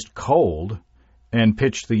honey just cold, and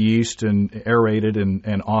pitched the yeast and aerated,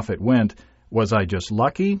 and off it went. Was I just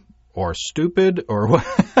lucky or stupid or what?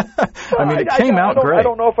 I mean, it came out great. I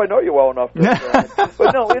don't know if I know you well enough,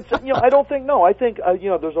 but no, it's I don't think no. I think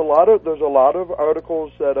there's a lot of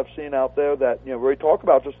articles that I've seen out there that where we talk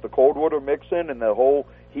about just the cold water mix-in and the whole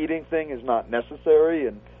heating thing is not necessary,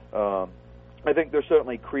 and I think there's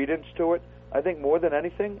certainly credence to it. I think more than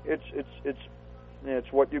anything,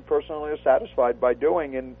 it's what you personally are satisfied by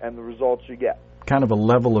doing and the results you get. Kind of a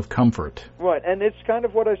level of comfort. Right, and it's kind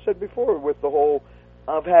of what I said before with the whole,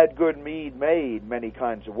 I've had good mead made many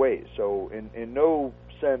kinds of ways. So in no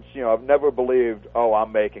sense, I've never believed,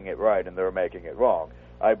 I'm making it right and they're making it wrong.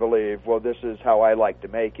 I believe, this is how I like to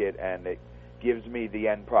make it, and it gives me the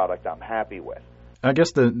end product I'm happy with. I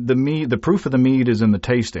guess the proof of the mead is in the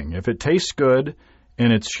tasting. If it tastes good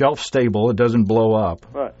and it's shelf stable, it doesn't blow up.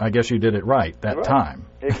 Right. I guess you did it right that time.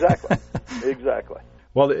 Exactly. Exactly.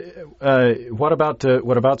 Well, what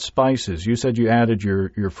about spices? You said you added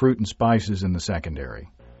your fruit and spices in the secondary.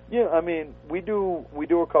 Yeah, I mean, we do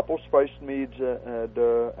a couple spiced meads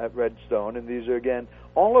at Redstone, and these are, again,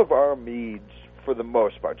 all of our meads, for the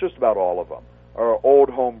most part, just about all of them, are old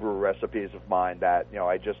homebrew recipes of mine that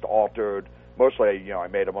I just altered. Mostly, I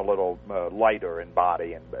made them a little lighter in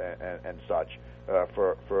body and such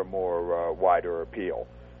for a more wider appeal.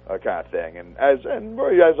 Kind of thing, and as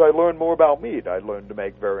I learned more about mead, I learned to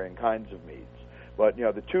make varying kinds of meads. But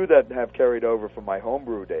the two that have carried over from my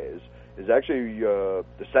homebrew days is actually the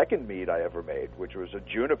second mead I ever made, which was a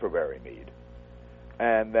juniper berry mead,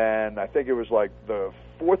 and then I think it was like the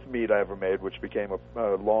fourth mead I ever made, which became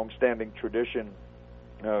a long-standing tradition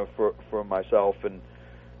for myself,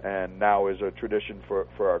 and now is a tradition for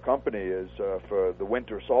our company, is for the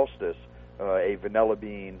winter solstice, a vanilla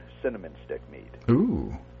bean cinnamon stick mead.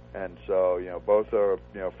 Ooh. And so, both are,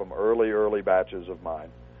 from early batches of mine.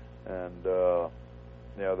 And,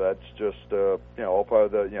 that's just, all part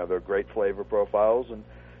of the, they're great flavor profiles. And,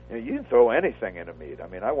 you can throw anything in a mead. I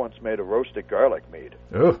mean, I once made a roasted garlic mead.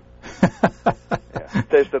 Ooh. It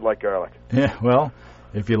tasted like garlic. Yeah, well,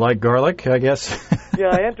 if you like garlic, I guess. Yeah,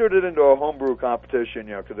 I entered it into a homebrew competition,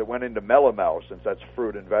 because it went into melomel, since that's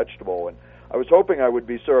fruit and vegetable. And I was hoping I would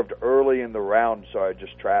be served early in the round, so I'd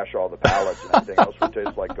just trash all the pallets and everything else would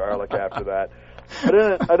taste like garlic after that.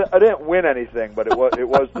 I didn't win anything, but it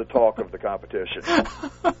was the talk of the competition.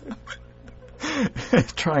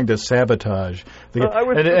 Trying to sabotage. I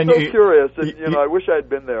was curious, and I wish I had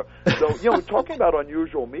been there. So, talking about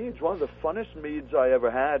unusual meads, one of the funnest meads I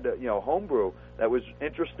ever had, homebrew, that was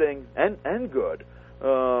interesting and good,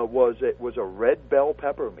 was a red bell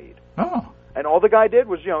pepper mead. Oh. And all the guy did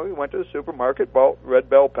was, he went to the supermarket, bought red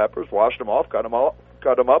bell peppers, washed them off, cut them up,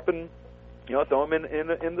 and throw them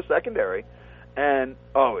in the secondary, and it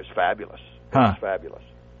was fabulous. It was fabulous.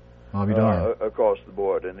 I'll be darned. Across the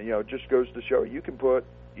board, and it just goes to show you can put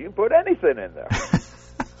anything in there.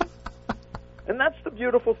 And that's the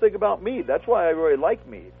beautiful thing about mead. That's why I really like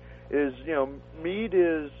mead. Is mead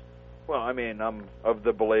is. Well, I mean, I'm of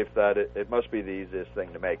the belief that it must be the easiest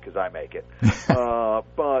thing to make because I make it.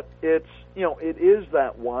 But it's, it is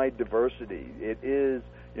that wide diversity. It is,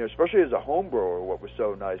 especially as a home brewer, what was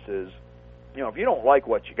so nice is, if you don't like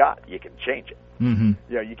what you got, you can change it. Mm-hmm.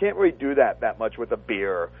 You can't really do that much with a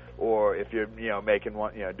beer, or if you're, making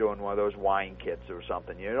one, doing one of those wine kits or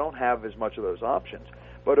something. You don't have as much of those options.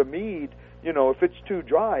 But a mead, if it's too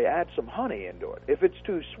dry, add some honey into it. If it's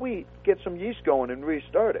too sweet, get some yeast going and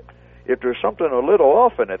restart it. If there's something a little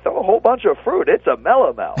off in it, throw a whole bunch of fruit. It's a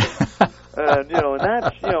melomel. And, and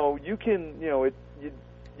that's, you can,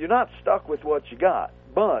 you're not stuck with what you got,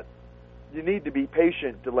 but you need to be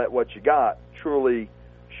patient to let what you got truly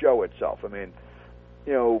show itself. I mean,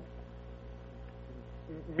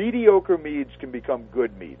 mediocre meads can become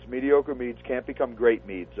good meads. Mediocre meads can't become great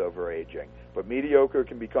meads over aging, but mediocre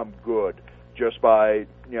can become good just by,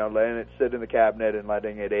 letting it sit in the cabinet and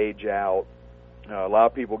letting it age out. A lot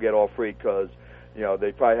of people get all freaked because,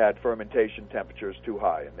 they probably had fermentation temperatures too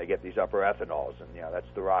high, and they get these upper ethanols, and, that's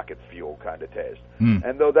the rocket fuel kind of taste. Mm.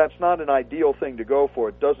 And though that's not an ideal thing to go for,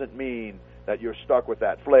 it doesn't mean that you're stuck with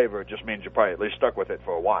that flavor. It just means you're probably at least stuck with it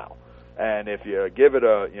for a while. And if you give it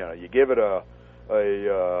a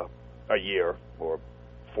year or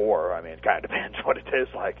 4, I mean, it kind of depends what it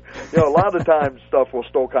tastes like. A lot of times stuff will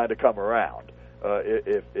still kind of come around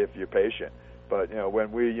if you're patient. But,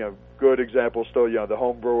 when we, good example still, the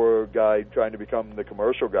home brewer guy trying to become the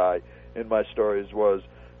commercial guy in my stories was,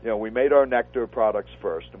 we made our nectar products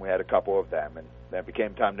first, and we had a couple of them, and then it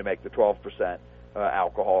became time to make the 12%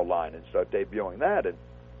 alcohol line and start debuting that. And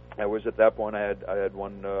I was at that point, I had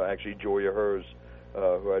one, actually, Julia Hers,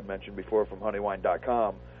 who I'd mentioned before from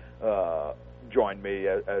honeywine.com, joined me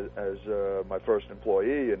as my first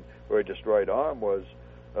employee, and very just right on was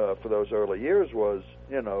for those early years was,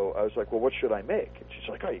 I was like, well, what should I make? And she's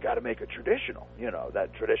like, oh, you got to make a traditional.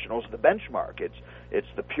 That traditional's the benchmark. It's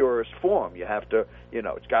the purest form. You have to,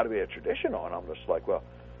 it's got to be a traditional. And I'm just like, well,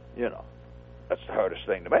 that's the hardest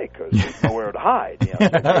thing to make because there's nowhere to hide.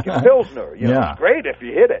 Making Pilsner, it's great if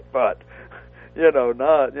you hit it, but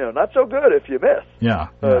not so good if you miss.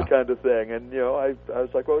 Kind of thing. And I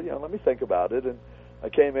was like, well, let me think about it. And I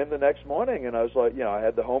came in the next morning, and I was like, I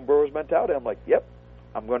had the home brewer's mentality. I'm like, yep,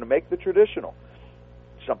 I'm going to make the traditional.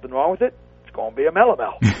 Something wrong with it? It's going to be a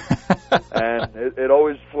Melomel. And it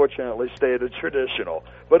always, fortunately, stayed a traditional.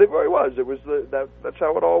 But it really was. It was that's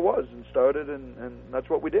how it all was and started, and that's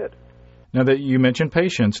what we did. Now that you mentioned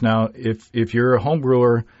patience, now if you're a home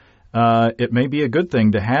brewer, it may be a good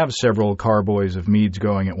thing to have several carboys of meads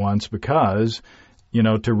going at once because,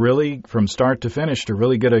 to really, from start to finish, to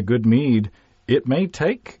really get a good mead, it may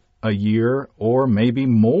take a year or maybe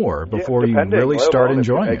more before you really start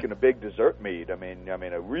enjoying it. Making a big dessert mead, I mean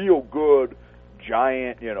a real good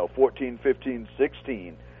giant, 14, 15,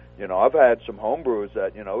 16. I've had some home brewers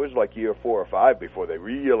that, it was like year 4 or 5 before they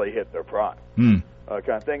really hit their prime, kind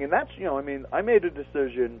of thing. And that's, I made a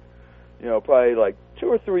decision, probably like 2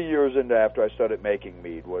 or 3 years into after I started making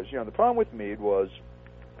mead was, the problem with mead was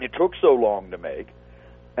it took so long to make,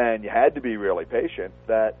 and you had to be really patient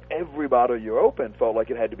that every bottle you opened felt like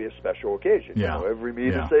it had to be a special occasion. Every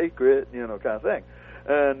mead is sacred, kind of thing.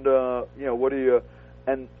 And,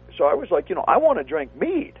 and so I was like, I want to drink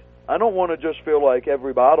mead. I don't want to just feel like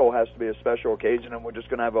every bottle has to be a special occasion and we're just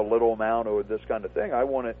going to have a little amount or this kind of thing. I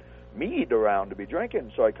wanted mead around to be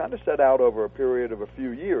drinking. So I kind of set out over a period of a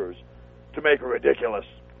few years to make a ridiculous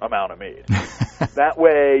amount of mead. That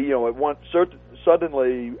way,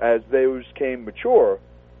 suddenly as those came mature,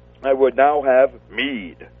 I would now have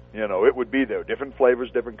mead. It would be there, different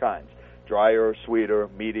flavors, different kinds, drier, sweeter,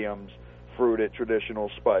 mediums, fruited,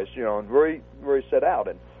 traditional, spice, and very, very set out.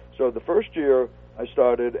 And so the first year I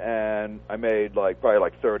started, and I made probably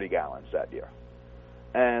like 30 gallons that year.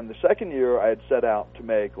 And the second year I had set out to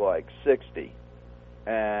make like 60,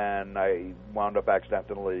 and I wound up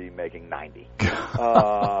accidentally making 90. So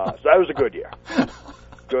that was a good year.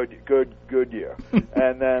 Good year.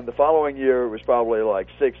 And then the following year it was probably like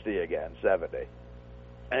 60 again, 70.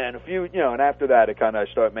 And a few, and after that it kind of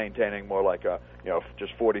started maintaining more like a,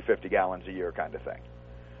 just 40, 50 gallons a year kind of thing.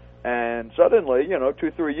 And suddenly,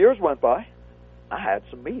 2, 3 years went by, I had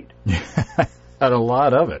some mead. Had a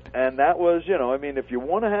lot of it. And that was, if you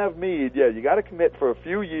want to have mead, you got to commit for a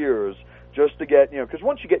few years just to get, because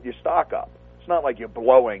once you get your stock up, it's not like you're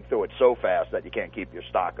blowing through it so fast that you can't keep your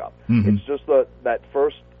stock up. Mm-hmm. It's just that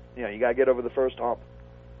first, you got to get over the first hump.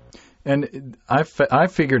 And I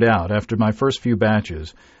figured out after my first few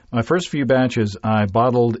batches I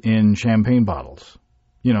bottled in champagne bottles,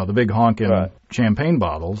 the big honkin' champagne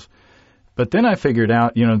bottles. But then I figured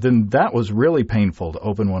out, then that was really painful to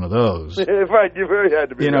open one of those. Right, you really had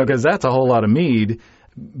to be. Because that's a whole lot of mead.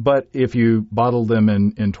 But if you bottle them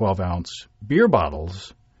in 12-ounce beer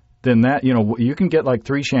bottles, then that, you can get like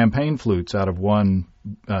 3 champagne flutes out of one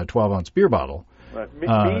 12-ounce beer bottle. Right.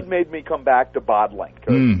 Mead made me come back to bottling.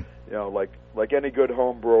 Cause, like any good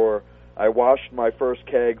home brewer, I washed my first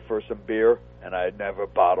keg for some beer, and I had never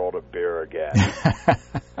bottled a beer again.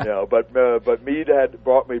 But mead had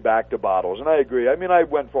brought me back to bottles, and I agree. I mean, I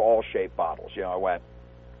went for all shaped bottles. I went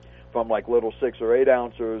from like little 6 or 8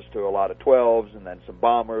 ounces to a lot of 12s, and then some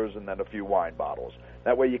bombers, and then a few wine bottles.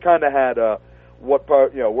 That way, you kind of had what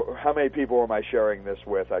part, how many people am I sharing this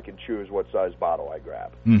with? I can choose what size bottle I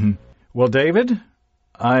grab. Mm-hmm. Well, David,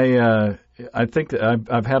 I think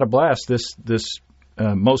I've had a blast. This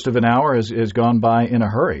most of an hour has gone by in a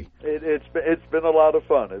hurry. It's been a lot of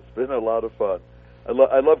fun. It's been a lot of fun. I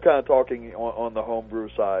love kind of talking on the homebrew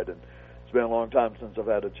side, and it's been a long time since I've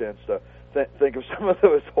had a chance to think of some of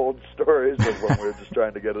those old stories of when we were just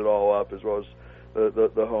trying to get it all up, as well as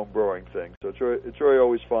the home brewing thing. So it's really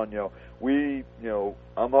always fun.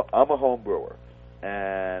 I'm a home brewer,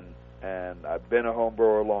 and I've been a home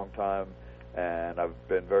brewer a long time. And I've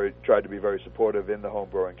been tried to be very supportive in the home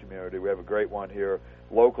brewing community. We have a great one here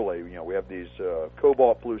locally. We have these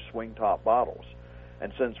cobalt blue swing top bottles,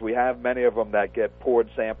 and since we have many of them that get poured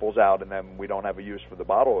samples out and then we don't have a use for the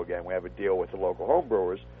bottle again, we have a deal with the local home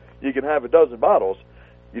brewers. You can have a dozen bottles,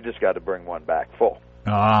 you just got to bring one back full.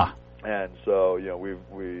 And so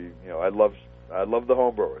I love the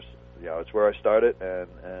home brewers. It's where I started, and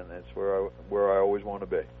it's where I always want to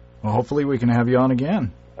be. Well, hopefully we can have you on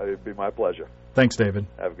again. It would be my pleasure. Thanks, David.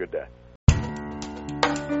 Have a good day.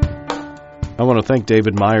 I want to thank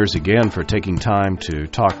David Myers again for taking time to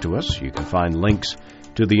talk to us. You can find links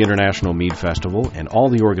to the International Mead Festival and all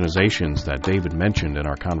the organizations that David mentioned in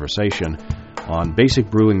our conversation on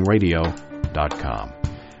basicbrewingradio.com.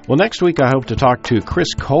 Well, next week I hope to talk to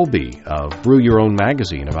Chris Colby of Brew Your Own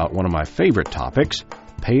Magazine about one of my favorite topics,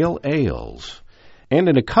 pale ales. And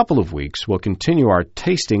in a couple of weeks, we'll continue our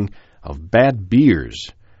tasting of bad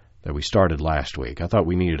beers that we started last week. I thought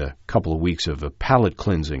we needed a couple of weeks of a palate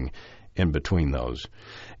cleansing in between those.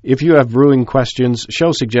 If you have brewing questions,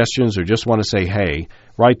 show suggestions, or just want to say hey,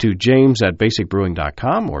 write to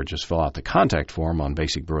james@basicbrewing.com or just fill out the contact form on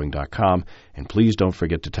basicbrewing.com, and please don't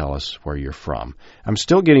forget to tell us where you're from. I'm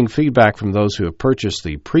still getting feedback from those who have purchased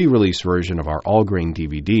the pre-release version of our all-grain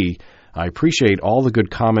DVD. I appreciate all the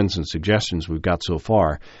good comments and suggestions we've got so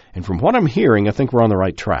far, and from what I'm hearing, I think we're on the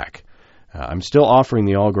right track. I'm still offering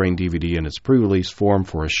the all-grain DVD in its pre-release form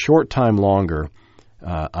for a short time longer.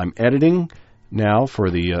 I'm editing now for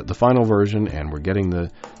the final version, and we're getting the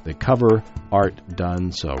cover art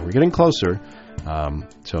done, so we're getting closer.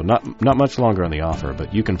 So not much longer on the offer,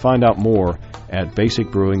 but you can find out more at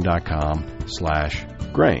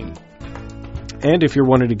basicbrewing.com/grain. And if you're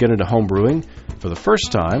wanting to get into home brewing for the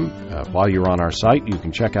first time, while you're on our site, you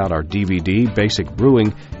can check out our DVD, Basic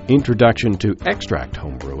Brewing, Introduction to Extract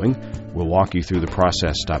Home Brewing. We'll walk you through the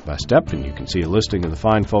process step by step, and you can see a listing of the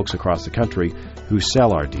fine folks across the country who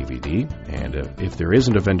sell our DVD. And if there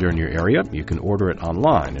isn't a vendor in your area, you can order it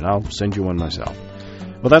online, and I'll send you one myself.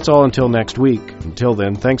 Well, that's all until next week. Until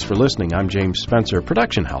then, thanks for listening. I'm James Spencer.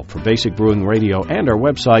 Production help for Basic Brewing Radio and our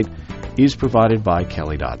website is provided by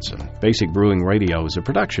Kelly Dodson. Basic Brewing Radio is a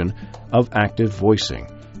production of Active Voicing.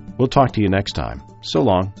 We'll talk to you next time. So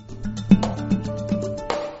long.